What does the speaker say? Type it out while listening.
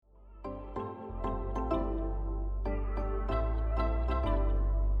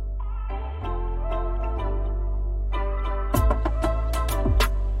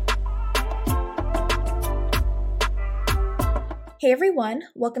Hey everyone,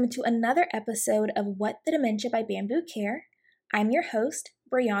 welcome to another episode of What the Dementia by Bamboo Care. I'm your host,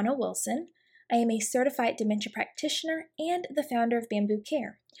 Brianna Wilson. I am a certified dementia practitioner and the founder of Bamboo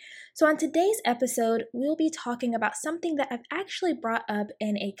Care. So on today's episode, we'll be talking about something that I've actually brought up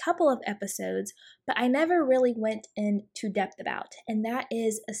in a couple of episodes, but I never really went into depth about, and that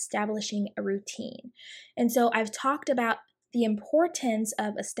is establishing a routine. And so I've talked about the importance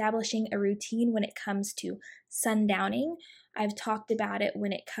of establishing a routine when it comes to sundowning. I've talked about it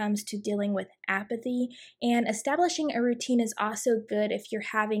when it comes to dealing with apathy, and establishing a routine is also good if you're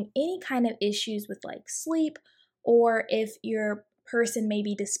having any kind of issues with like sleep or if your person may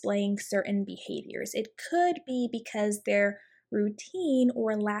be displaying certain behaviors. It could be because their routine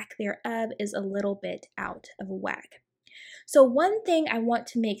or lack thereof is a little bit out of whack. So one thing I want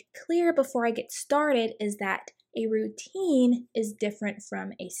to make clear before I get started is that a routine is different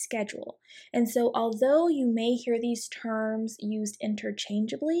from a schedule. And so although you may hear these terms used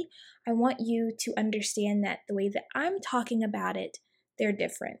interchangeably, I want you to understand that the way that I'm talking about it, they're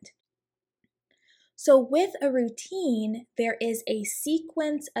different. So with a routine, there is a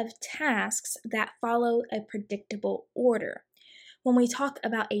sequence of tasks that follow a predictable order. When we talk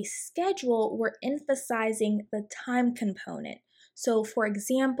about a schedule, we're emphasizing the time component. So for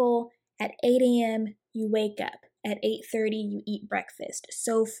example, at 8 a.m., you wake up. At 8:30, you eat breakfast,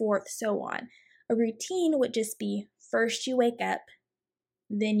 so forth, so on. A routine would just be first you wake up,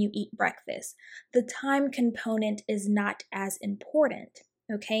 then you eat breakfast. The time component is not as important,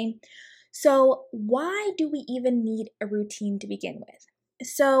 okay? So why do we even need a routine to begin with?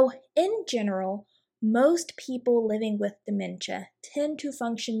 So in general, most people living with dementia tend to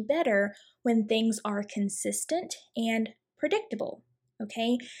function better when things are consistent and predictable,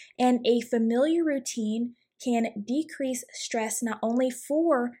 okay? And a familiar routine can decrease stress not only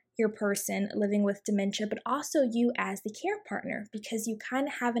for your person living with dementia, but also you as the care partner, because you kind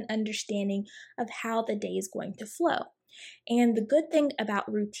of have an understanding of how the day is going to flow. And the good thing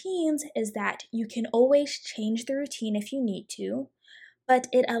about routines is that you can always change the routine if you need to, but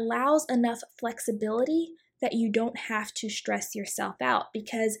it allows enough flexibility that you don't have to stress yourself out.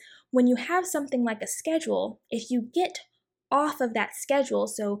 Because when you have something like a schedule, if you get off of that schedule,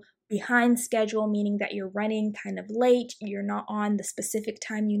 so behind schedule, meaning that you're running kind of late, you're not on the specific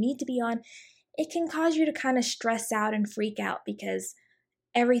time you need to be on, it can cause you to kind of stress out and freak out because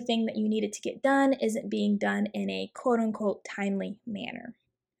everything that you needed to get done isn't being done in a quote-unquote timely manner,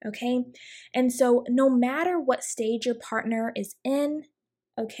 okay? And so no matter what stage your partner is in,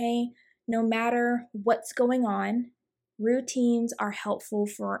 okay, no matter what's going on, routines are helpful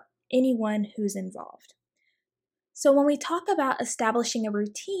for anyone who's involved. So when we talk about establishing a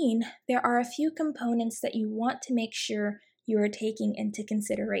routine, there are a few components that you want to make sure you are taking into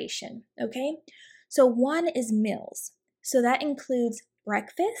consideration, okay? So one is meals. So that includes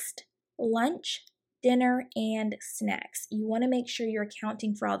breakfast, lunch, dinner, and snacks. You want to make sure you're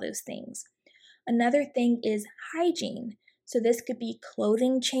accounting for all those things. Another thing is hygiene. So this could be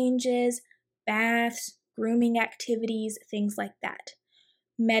clothing changes, baths, grooming activities, things like that.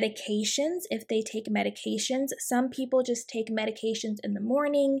 Medications, if they take medications. Some people just take medications in the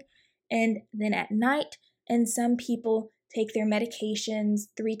morning and then at night, and some people take their medications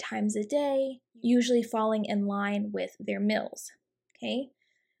 3 times a day, usually falling in line with their meals, okay?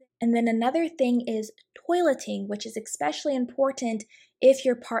 And then another thing is toileting, which is especially important if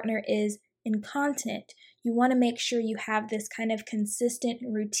your partner is incontinent. You want to make sure you have this kind of consistent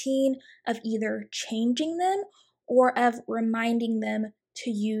routine of either changing them or of reminding them to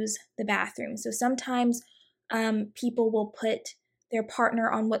use the bathroom. So sometimes people will put their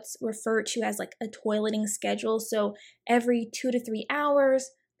partner on what's referred to as like a toileting schedule. So every 2 to 3 hours,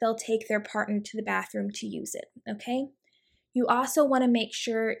 they'll take their partner to the bathroom to use it, okay? You also want to make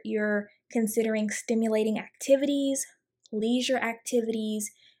sure you're considering stimulating activities, leisure activities,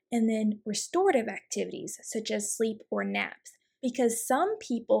 and then restorative activities such as sleep or naps. Because some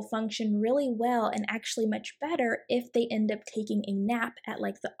people function really well and actually much better if they end up taking a nap at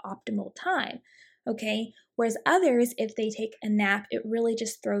like the optimal time, okay? Whereas others, if they take a nap, it really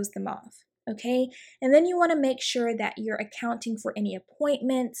just throws them off, okay? And then you want to make sure that you're accounting for any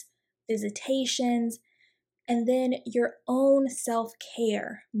appointments, visitations, and then your own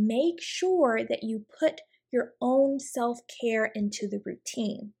self-care. Make sure that you put your own self-care into the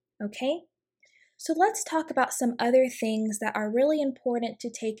routine, okay? So let's talk about some other things that are really important to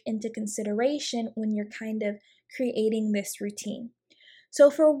take into consideration when you're kind of creating this routine.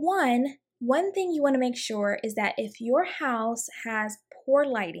 So for one thing you want to make sure is that if your house has poor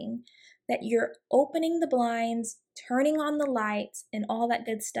lighting, that you're opening the blinds turning on the lights and all that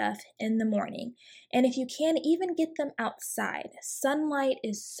good stuff in the morning. And if you can, even get them outside. Sunlight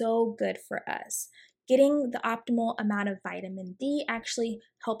is so good for us. Getting the optimal amount of vitamin D actually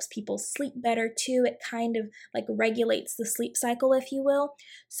helps people sleep better too. It kind of like regulates the sleep cycle, if you will.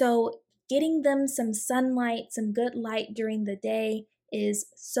 So getting them some sunlight, some good light during the day is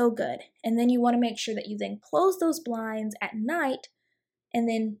so good. And then you want to make sure that you then close those blinds at night and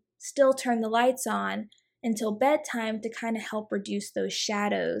then still turn the lights on until bedtime to kind of help reduce those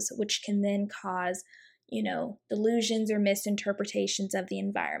shadows, which can then cause, delusions or misinterpretations of the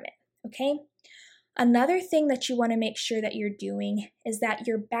environment, okay? Another thing that you want to make sure that you're doing is that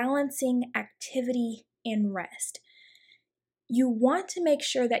you're balancing activity and rest. You want to make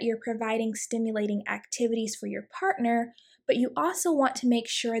sure that you're providing stimulating activities for your partner, but you also want to make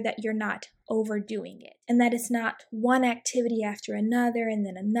sure that you're not overdoing it and that it's not one activity after another and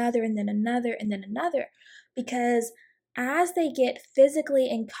then another and then another and then another. Because as they get physically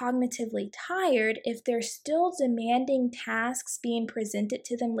and cognitively tired, if there's still demanding tasks being presented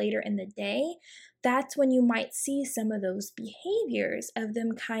to them later in the day, that's when you might see some of those behaviors of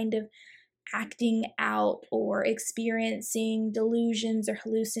them kind of acting out or experiencing delusions or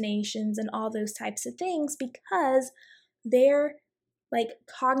hallucinations and all those types of things because their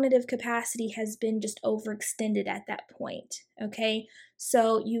cognitive capacity has been just overextended at that point, okay?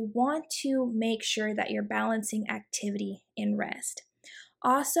 So you want to make sure that you're balancing activity and rest.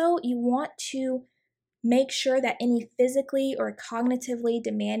 Also, you want to make sure that any physically or cognitively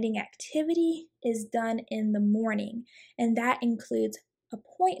demanding activity is done in the morning, and that includes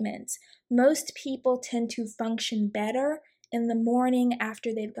appointments. Most people tend to function better in the morning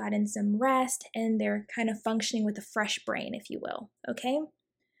after they've gotten some rest and they're kind of functioning with a fresh brain, if you will, okay?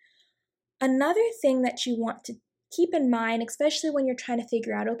 Another thing that you want to keep in mind, especially when you're trying to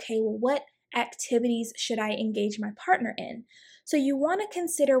figure out, okay, well, what activities should I engage my partner in? So you want to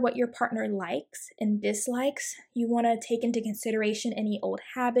consider what your partner likes and dislikes. You want to take into consideration any old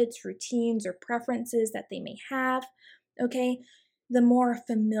habits, routines, or preferences that they may have, okay? The more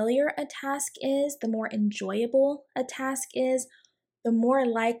familiar a task is, the more enjoyable a task is, the more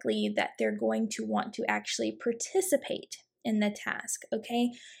likely that they're going to want to actually participate in the task,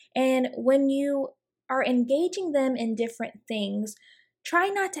 okay? And when you are engaging them in different things, try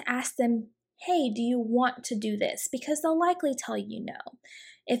not to ask them, hey, do you want to do this? Because they'll likely tell you no.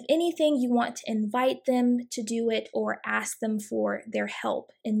 If anything, you want to invite them to do it or ask them for their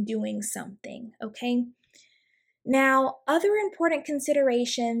help in doing something, okay? Now, other important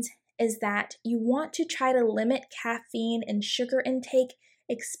considerations is that you want to try to limit caffeine and sugar intake,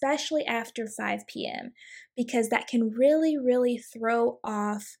 especially after 5 p.m., because that can really, really throw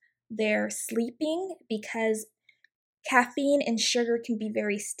off their sleeping because caffeine and sugar can be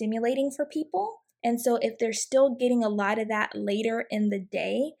very stimulating for people. And so if they're still getting a lot of that later in the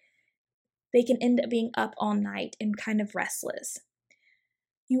day, they can end up being up all night and kind of restless.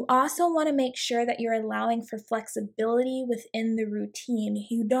 You also want to make sure that you're allowing for flexibility within the routine.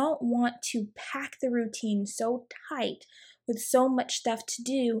 You don't want to pack the routine so tight with so much stuff to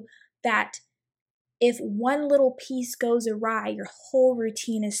do that if one little piece goes awry, your whole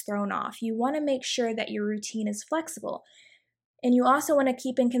routine is thrown off. You want to make sure that your routine is flexible. And you also want to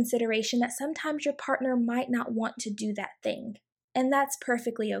keep in consideration that sometimes your partner might not want to do that thing. And that's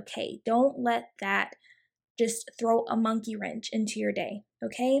perfectly okay. Don't let that just throw a monkey wrench into your day,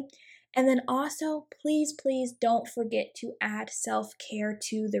 okay? And then also, please, please don't forget to add self-care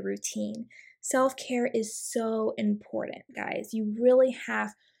to the routine. Self-care is so important, guys. You really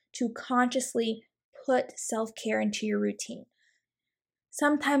have to consciously put self-care into your routine.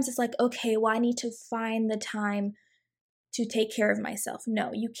 Sometimes it's like, okay, well, I need to find the time to take care of myself. No,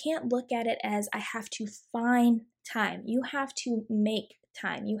 you can't look at it as I have to find time. You have to make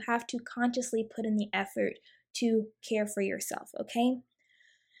time. You have to consciously put in the effort to care for yourself, okay?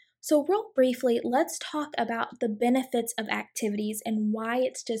 So real briefly, let's talk about the benefits of activities and why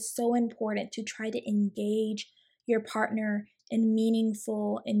it's just so important to try to engage your partner in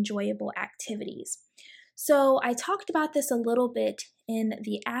meaningful, enjoyable activities. So I talked about this a little bit in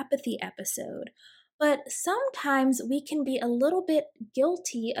the apathy episode, but sometimes we can be a little bit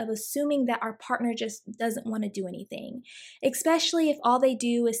guilty of assuming that our partner just doesn't want to do anything, especially if all they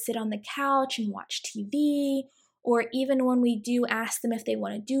do is sit on the couch and watch TV, or even when we do ask them if they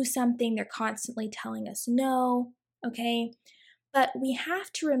want to do something, they're constantly telling us no, okay? But we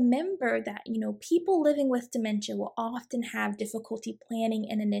have to remember that, people living with dementia will often have difficulty planning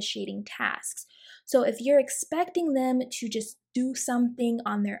and initiating tasks. So if you're expecting them to just do something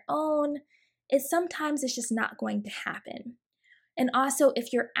on their own, sometimes it's just not going to happen. And also,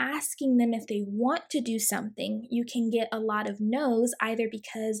 if you're asking them if they want to do something, you can get a lot of no's, either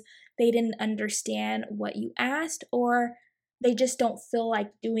because they didn't understand what you asked or they just don't feel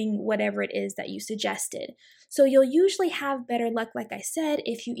like doing whatever it is that you suggested. So you'll usually have better luck, like I said,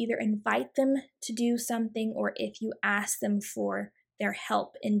 if you either invite them to do something or if you ask them for their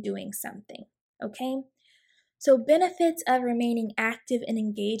help in doing something, okay? So benefits of remaining active and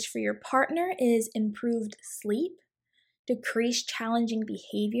engaged for your partner is improved sleep, decreased challenging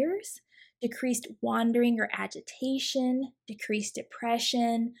behaviors, decreased wandering or agitation, decreased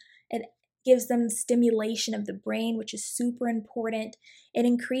depression. It gives them stimulation of the brain, which is super important. It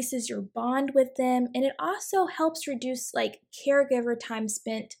increases your bond with them, and it also helps reduce caregiver time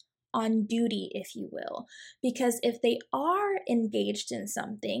spent on duty, if you will. Because if they are engaged in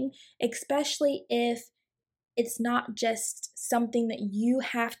something, especially if it's not just something that you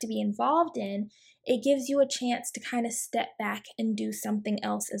have to be involved in, it gives you a chance to kind of step back and do something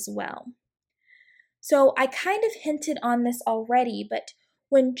else as well. So I kind of hinted on this already, but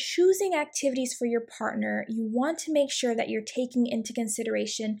when choosing activities for your partner, you want to make sure that you're taking into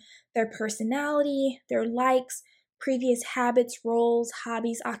consideration their personality, their likes, previous habits, roles,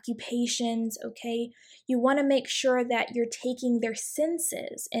 hobbies, occupations, okay? You want to make sure that you're taking their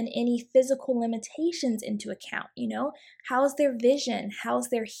senses and any physical limitations into account, How's their vision? How's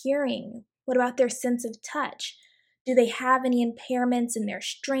their hearing? What about their sense of touch? Do they have any impairments in their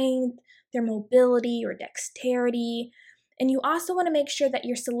strength, their mobility, or dexterity? And you also want to make sure that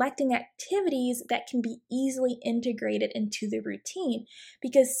you're selecting activities that can be easily integrated into the routine,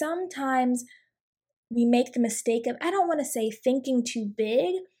 because sometimes we make the mistake of, I don't want to say thinking too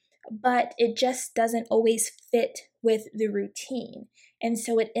big, but it just doesn't always fit with the routine. And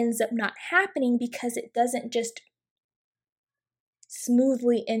so it ends up not happening because it doesn't just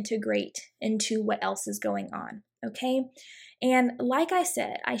smoothly integrate into what else is going on, okay? And like I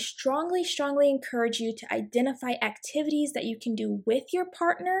said, I strongly encourage you to identify activities that you can do with your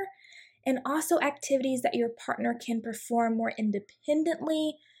partner and also activities that your partner can perform more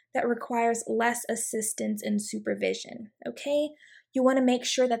independently that requires less assistance and supervision, okay? You want to make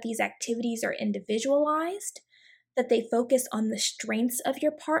sure that these activities are individualized, that they focus on the strengths of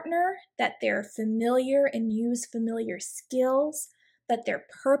your partner, that they're familiar and use familiar skills, that they're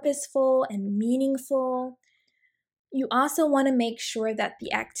purposeful and meaningful. You also want to make sure that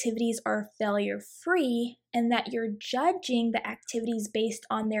the activities are failure-free and that you're judging the activities based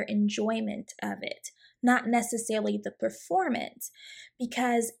on their enjoyment of it, not necessarily the performance,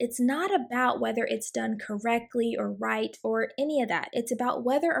 because it's not about whether it's done correctly or right or any of that. It's about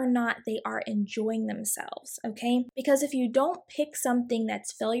whether or not they are enjoying themselves, okay? Because if you don't pick something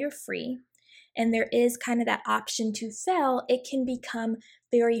that's failure-free, and there is kind of that option to fail, it can become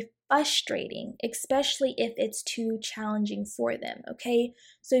very frustrating, especially if it's too challenging for them, okay?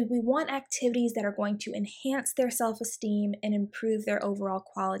 So we want activities that are going to enhance their self-esteem and improve their overall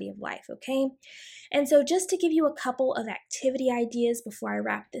quality of life, okay? And so just to give you a couple of activity ideas before I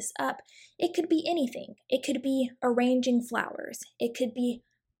wrap this up, it could be anything. It could be arranging flowers. It could be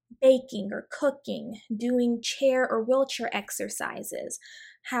baking or cooking, doing chair or wheelchair exercises,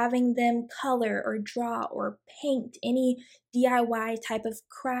 having them color or draw or paint, any DIY type of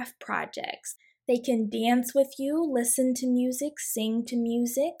craft projects. They can dance with you, listen to music, sing to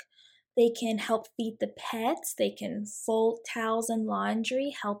music. They can help feed the pets. They can fold towels and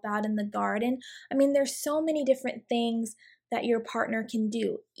laundry, help out in the garden. I mean, there's so many different things that your partner can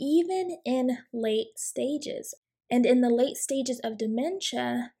do, even in late stages. And in the late stages of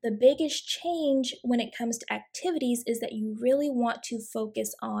dementia, the biggest change when it comes to activities is that you really want to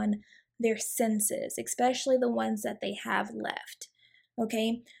focus on their senses, especially the ones that they have left.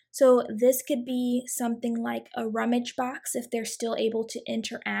 Okay, so this could be something like a rummage box if they're still able to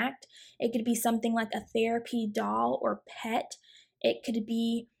interact. It could be something like a therapy doll or pet. It could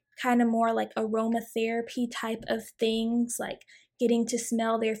be kind of more like aromatherapy type of things, like getting to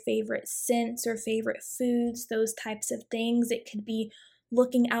smell their favorite scents or favorite foods, those types of things. It could be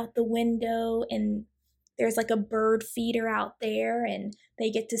looking out the window and there's like a bird feeder out there and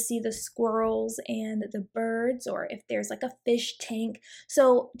they get to see the squirrels and the birds, or if there's like a fish tank.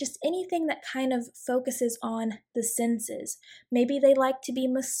 So just anything that kind of focuses on the senses. Maybe they like to be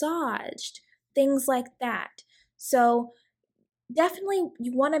massaged, things like that. So definitely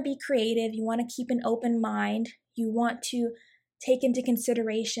you want to be creative. You want to keep an open mind. You want to take into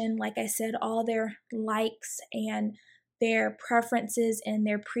consideration, like I said, all their likes and their preferences and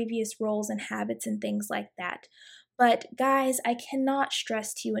their previous roles and habits and things like that. But guys, I cannot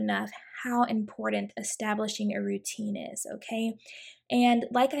stress to you enough how important establishing a routine is, okay? And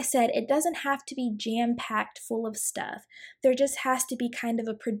like I said, it doesn't have to be jam-packed full of stuff. There just has to be kind of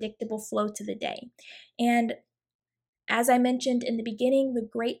a predictable flow to the day. And as I mentioned in the beginning, the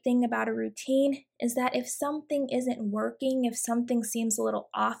great thing about a routine is that if something isn't working, if something seems a little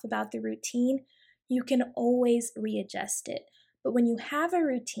off about the routine, you can always readjust it. But when you have a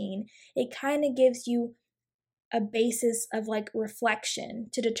routine, it kind of gives you a basis of like reflection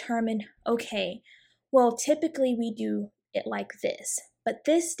to determine, okay, well, typically we do it like this, but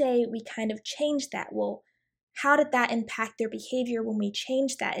this day we kind of changed that. Well, how did that impact their behavior when we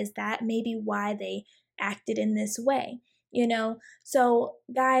changed that? Is that maybe why they acted in this way? So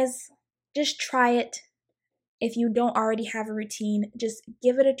guys, just try it. If you don't already have a routine, just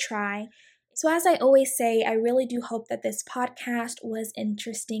give it a try. So, as I always say, I really do hope that this podcast was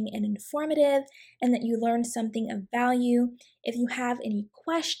interesting and informative and that you learned something of value. If you have any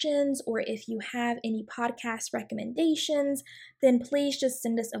questions or if you have any podcast recommendations, then please just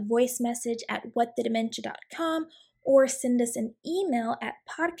send us a voice message at whatthedementia.com or send us an email at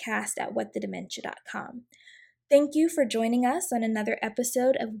podcast@whatthedementia.com. Thank you for joining us on another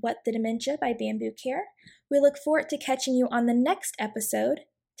episode of What the Dementia by Bamboo Care. We look forward to catching you on the next episode.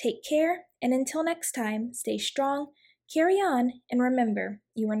 Take care, and until next time, stay strong, carry on, and remember,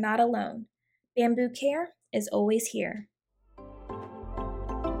 you are not alone. Bamboo Care is always here.